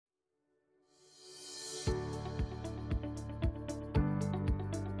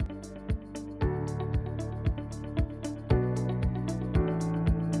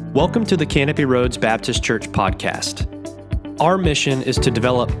Welcome to the Canopy Roads Baptist Church podcast. Our mission is to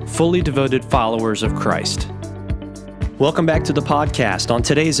develop fully devoted followers of Christ. Welcome back to the podcast. On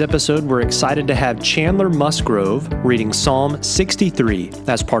today's episode, we're excited to have Chandler Musgrove reading Psalm 63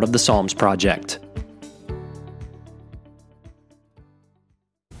 as part of the Psalms Project.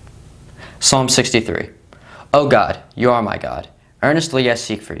 Psalm 63. O God, you are my God. Earnestly I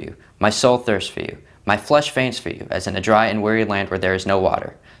seek for you. My soul thirsts for you. My flesh faints for you, as in a dry and weary land where there is no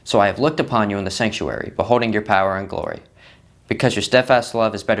water. So I have looked upon you in the sanctuary, beholding your power and glory. Because your steadfast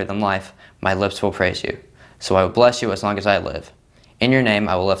love is better than life, my lips will praise you. So I will bless you as long as I live. In your name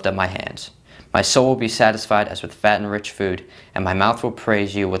I will lift up my hands. My soul will be satisfied as with fat and rich food, and my mouth will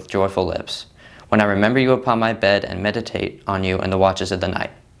praise you with joyful lips. When I remember you upon my bed and meditate on you in the watches of the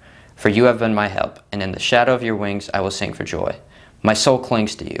night. For you have been my help, and in the shadow of your wings I will sing for joy. My soul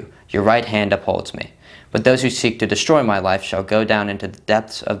clings to you, your right hand upholds me. But those who seek to destroy my life shall go down into the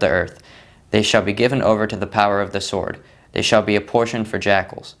depths of the earth. They shall be given over to the power of the sword. They shall be a portion for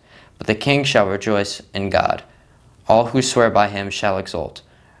jackals. But the king shall rejoice in God. All who swear by him shall exult,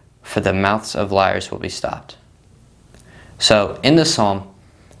 for the mouths of liars will be stopped. So, in this psalm,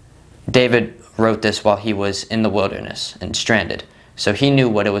 David wrote this while he was in the wilderness and stranded. So he knew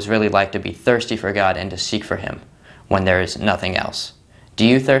what it was really like to be thirsty for God and to seek for him when there is nothing else. Do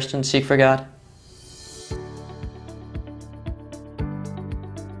you thirst and seek for God?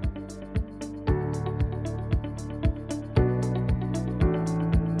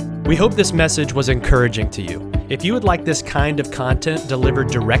 We hope this message was encouraging to you. If you would like this kind of content delivered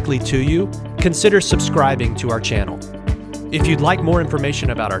directly to you, consider subscribing to our channel. If you'd like more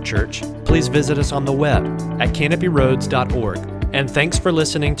information about our church, please visit us on the web at canopyroads.org. And thanks for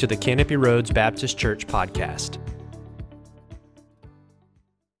listening to the Canopy Roads Baptist Church podcast.